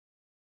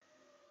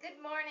Good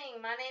morning.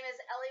 My name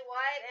is Ellie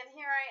White, and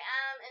here I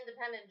am,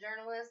 independent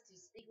journalist, to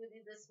speak with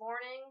you this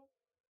morning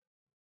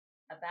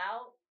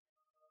about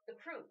the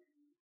proof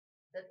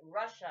that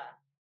Russia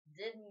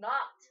did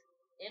not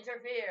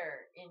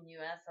interfere in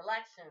U.S.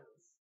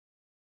 elections,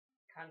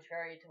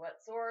 contrary to what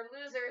sore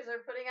losers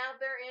are putting out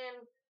there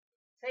in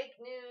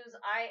fake news,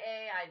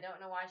 I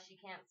don't know why she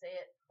can't say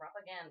it,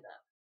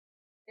 propaganda.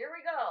 Here we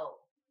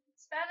go.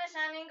 Spanish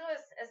and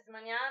English esta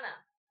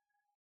mañana.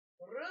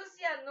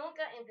 Rusia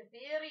nunca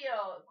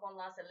interfirió con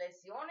las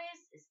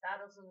elecciones de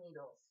Estados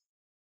Unidos.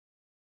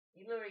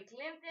 Hillary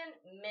Clinton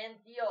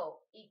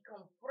mintió y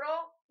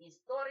compró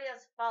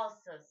historias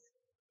falsas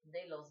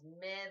de los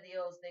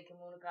medios de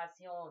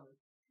comunicación.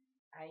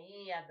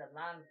 Ahí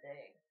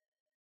adelante.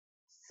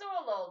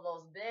 Solo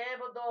los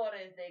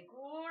bebedores de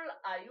cool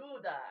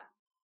ayuda.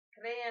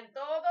 Creen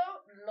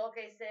todo lo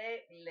que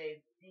se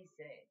les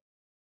dice.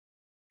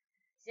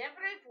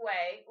 Siempre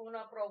fue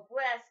una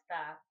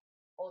propuesta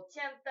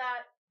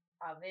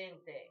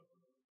 80-20.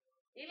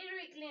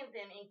 Hillary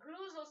Clinton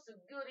incluso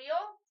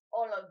sugirió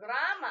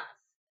hologramas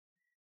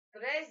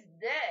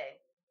 3D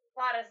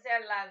para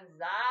ser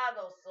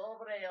lanzados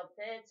sobre el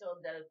techo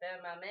del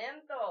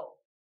firmamento.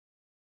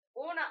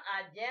 Una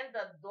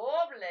agenda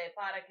doble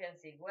para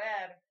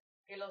conseguir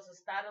que los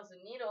Estados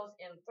Unidos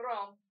en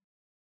Trump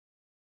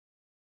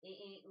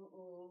y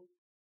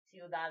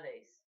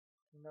ciudades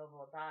no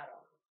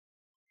votaron.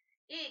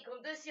 Y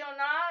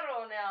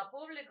condicionaron al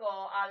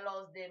público a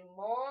los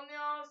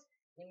demonios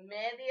y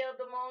medio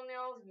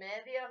demonios,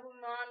 medio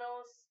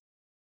humanos,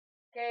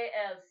 que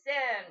el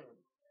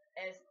Zen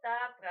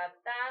está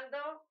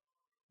tratando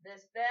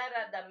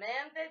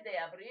desesperadamente de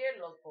abrir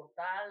los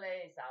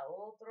portales a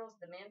otras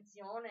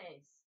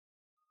dimensiones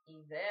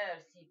y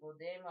ver si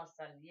podemos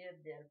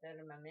salir del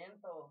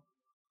firmamento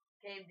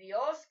que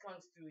Dios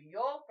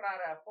construyó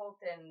para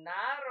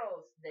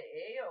protegernos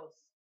de ellos.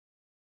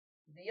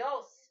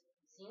 Dios,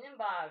 sin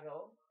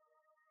embargo,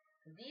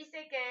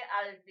 dice que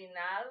al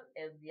final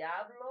el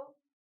diablo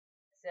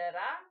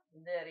será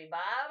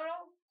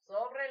derribado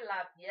sobre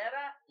la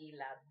tierra y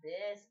la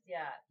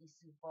bestia y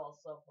su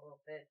falso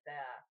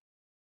profeta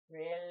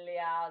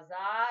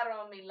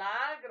realizaron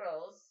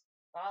milagros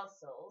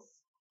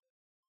falsos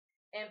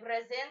en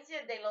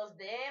presencia de los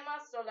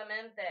demás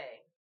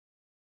solamente.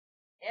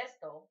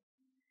 Esto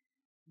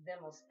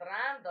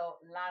demostrando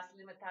las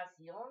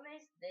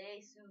limitaciones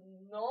de su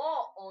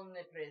no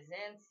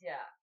omnipresencia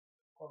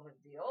como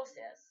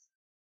dioses.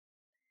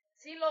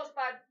 Si los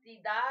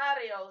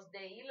partidarios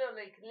de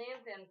Hillary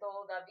Clinton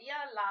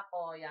todavía la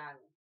apoyan,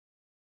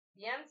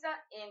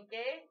 piensa en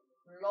que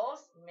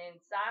los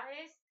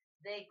mensajes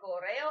de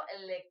correo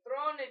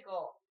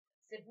electrónico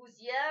se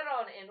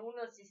pusieron en un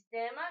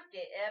sistema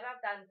que era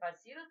tan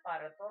fácil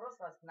para todas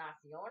las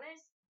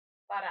naciones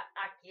para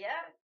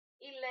hackear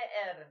y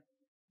leer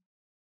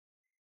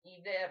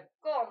y ver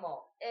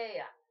cómo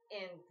ella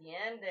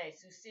entiende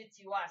su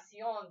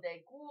situación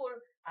de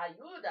cool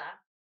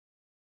ayuda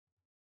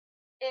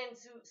en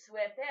su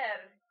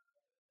suéter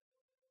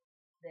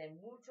de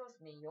muchos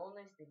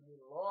millones de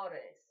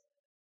dólares,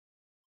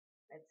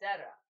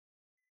 etc.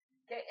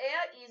 Que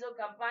ella hizo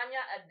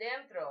campaña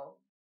adentro.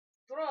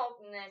 Trump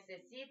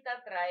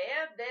necesita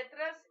traer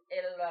detrás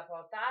el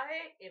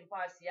reportaje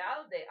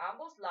imparcial de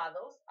ambos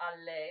lados a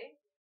ley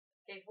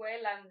que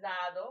fue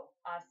lanzado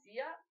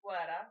hacia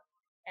fuera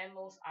en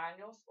los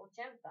años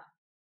 80.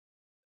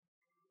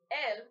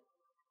 Él,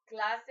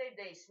 clase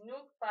de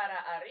snook para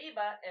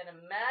arriba en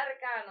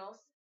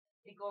americanos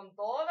y con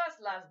todas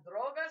las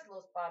drogas,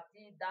 los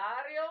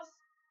partidarios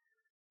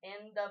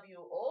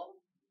NWO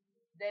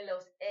de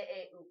los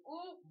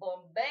EEUU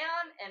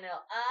bombean en el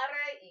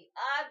aire y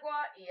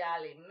agua y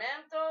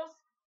alimentos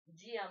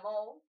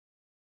GMO.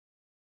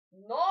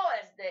 No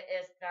es de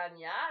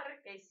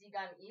extrañar que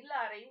sigan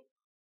Hillary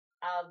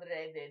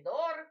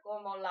alrededor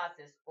como las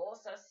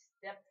esposas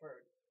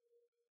Stepford.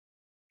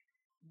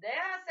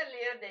 Deja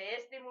salir de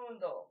este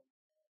mundo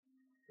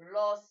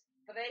los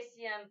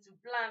 300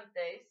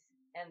 suplantes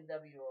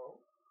NWO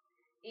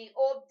y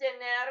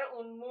obtener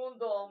un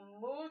mundo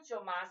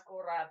mucho más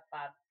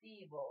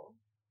cooperativo,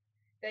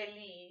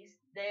 feliz,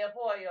 de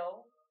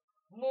apoyo,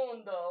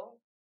 mundo,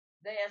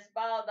 de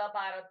espalda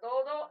para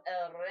todo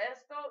el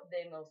resto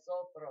de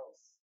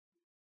nosotros.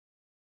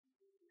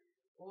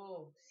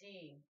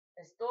 Sí,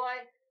 estoy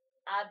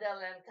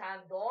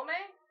adelantándome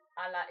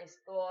a la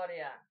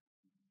historia,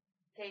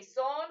 que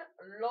son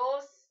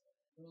los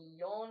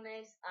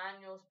millones de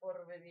años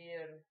por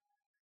vivir.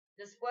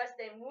 Después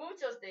de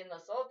muchos de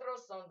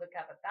nosotros son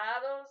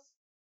decapitados,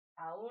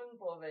 aún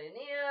por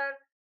venir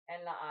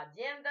en la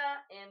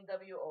agenda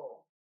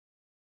NWO.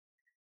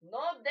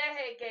 No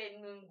deje que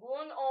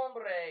ningún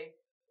hombre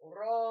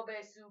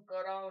robe su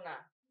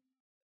corona.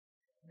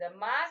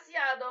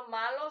 Demasiado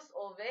malos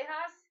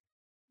ovejas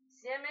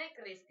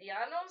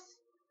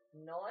semi-cristianos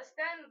no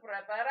están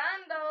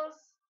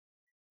preparados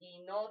y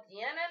no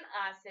tienen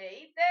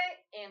aceite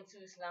en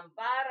sus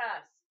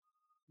lámparas,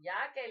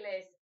 ya que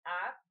les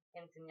ha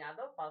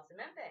enseñado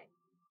falsamente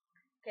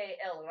que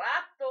el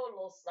rapto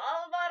los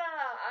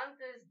salvará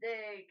antes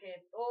de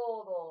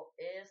todo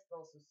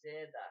esto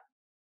suceda.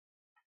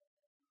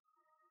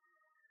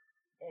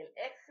 El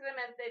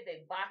excremento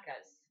de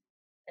vacas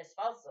es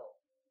falso.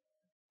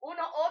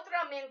 Una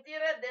otra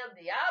mentira del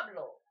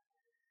diablo.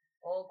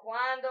 O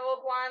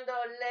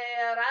cuando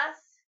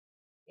leerás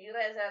y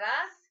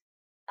rezarás,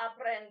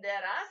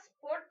 aprenderás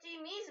por ti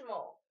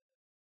mismo,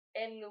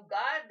 en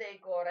lugar de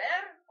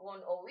correr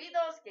con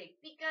oídos que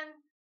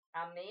pican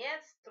a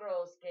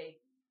maestros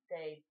que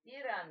te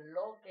tiran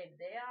lo que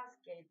dejas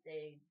que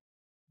te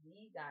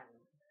digan.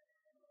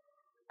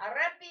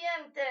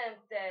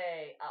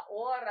 Arrepiéntete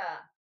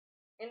ahora,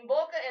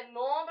 invoca el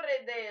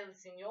nombre del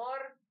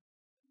Señor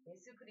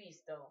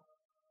Jesucristo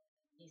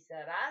y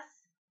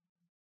serás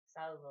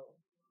salvo.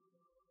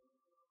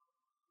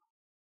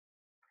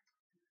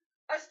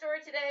 Our story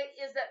today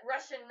is that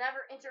Russia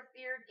never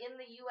interfered in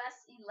the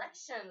U.S.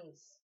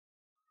 elections.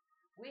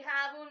 We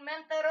have un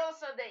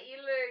mentiroso de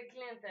Hillary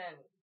Clinton.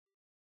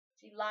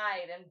 She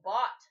lied and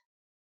bought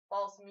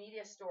false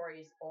media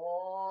stories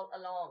all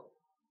along.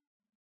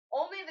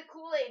 Only the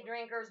Kool-Aid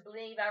drinkers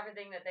believe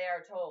everything that they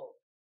are told.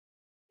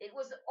 It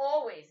was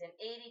always an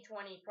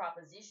 80-20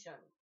 proposition.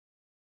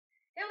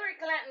 Hillary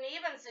Clinton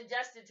even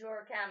suggested to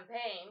her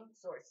campaign,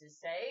 sources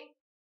say,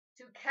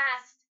 to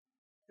cast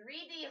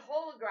 3D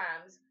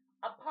holograms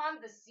upon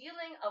the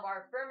ceiling of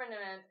our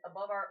firmament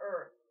above our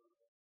earth.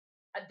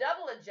 A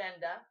double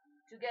agenda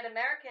to get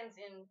Americans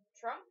in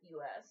Trump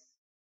U.S.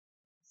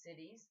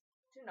 cities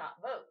to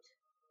not vote.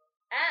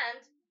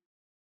 And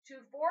to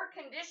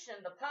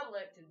forecondition the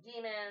public to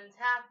demons,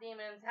 half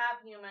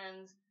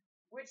humans,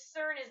 which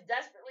CERN is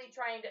desperately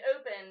trying to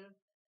open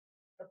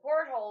the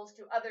portholes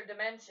to other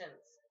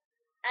dimensions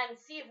and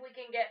see if we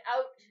can get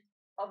out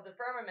of the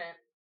firmament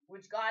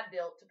which God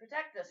built to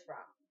protect us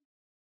from.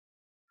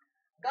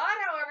 God,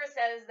 however,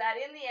 says that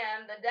in the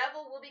end, the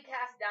devil will be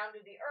cast down to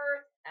the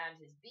earth, and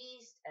his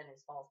beast and his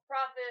false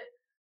prophet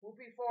will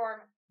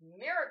perform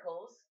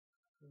miracles,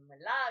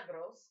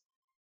 milagros,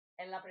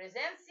 en la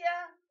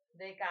presencia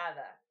de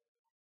cada,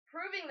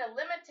 proving the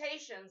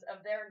limitations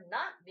of their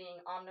not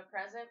being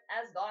omnipresent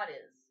as God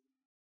is.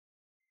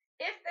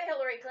 If the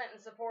Hillary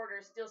Clinton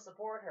supporters still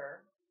support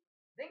her,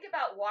 think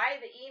about why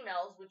the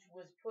emails which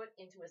was put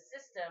into a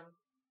system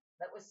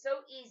that was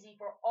so easy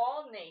for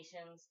all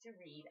nations to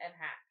read and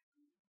hack.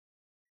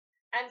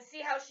 And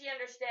see how she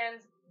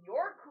understands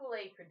your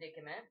Kool-Aid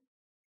predicament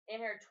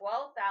in her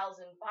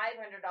 $12,500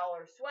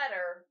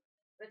 sweater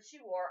that she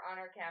wore on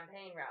her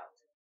campaign route,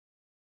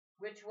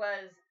 which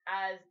was,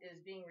 as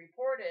is being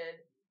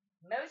reported,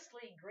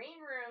 mostly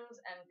green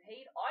rooms and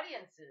paid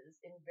audiences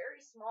in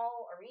very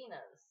small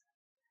arenas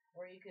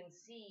where you can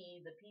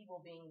see the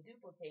people being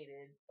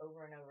duplicated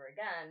over and over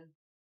again,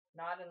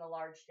 not in the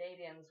large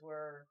stadiums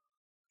where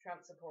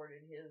Trump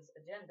supported his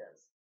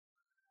agendas.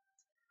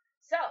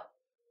 So,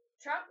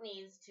 Trump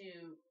needs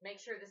to make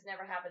sure this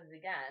never happens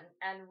again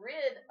and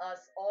rid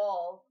us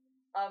all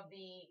of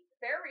the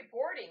fair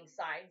reporting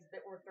sites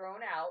that were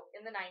thrown out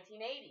in the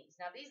 1980s.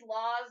 Now, these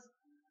laws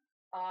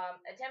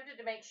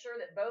attempted to make sure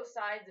that both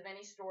sides of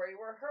any story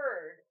were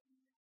heard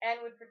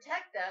and would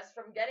protect us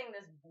from getting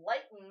this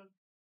blatant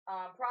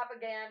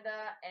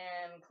propaganda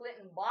and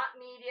Clinton bot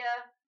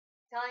media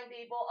telling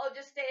people, oh,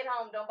 just stay at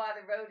home, don't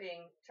bother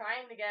voting,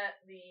 trying to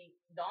get the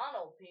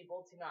Donald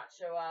people to not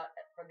show up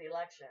for the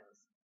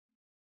elections.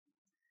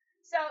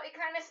 So it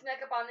kind of snuck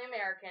up on the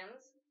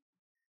Americans,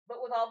 but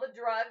with all the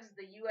drugs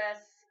the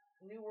U.S.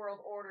 New World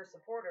Order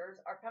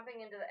supporters are pumping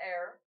into the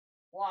air,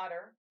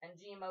 water, and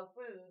GMO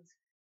foods,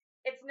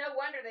 it's no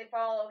wonder they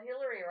follow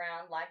Hillary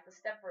around like the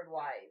Stepford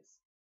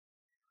wives.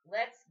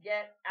 Let's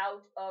get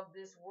out of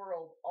this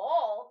world,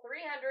 all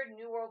 300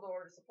 New World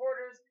Order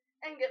supporters,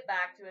 and get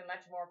back to a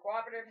much more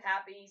cooperative,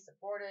 happy,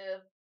 supportive,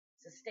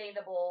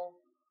 sustainable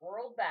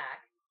world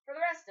back for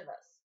the rest of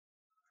us.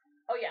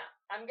 Oh yeah,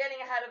 I'm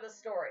getting ahead of the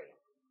story.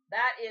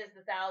 That is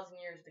the 1,000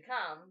 years to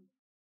come,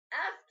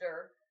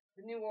 after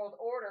the New World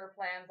Order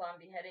plans on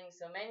beheading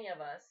so many of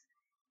us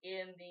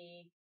in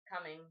the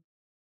coming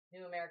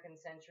New American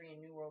Century and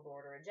New World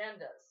Order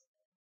agendas.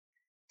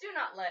 Do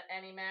not let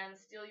any man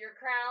steal your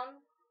crown.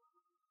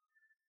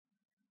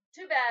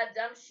 Too bad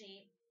dumb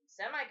sheep,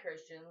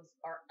 semi-Christians,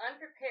 are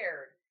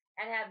unprepared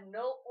and have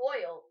no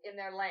oil in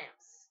their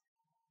lamps,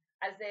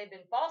 as they have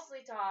been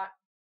falsely taught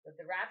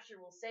that the rapture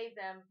will save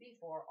them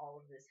before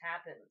all of this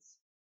happens.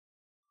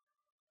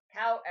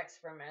 Cow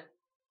excrement.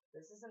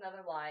 This is another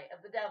lie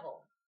of the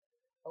devil.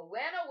 Oh,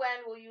 when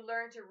will you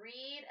learn to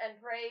read and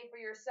pray for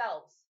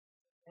yourselves,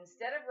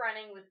 instead of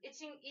running with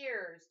itching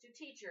ears to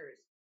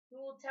teachers who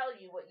will tell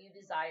you what you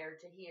desire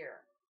to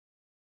hear?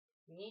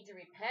 You need to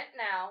repent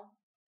now,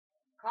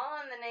 call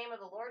on the name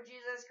of the Lord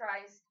Jesus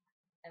Christ,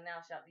 and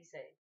thou shalt be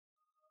saved.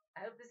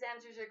 I hope this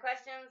answers your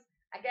questions.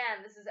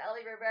 Again, this is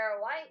Ellie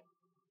Rivera White,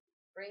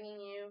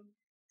 bringing you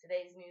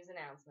today's news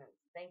announcements.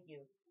 Thank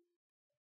you.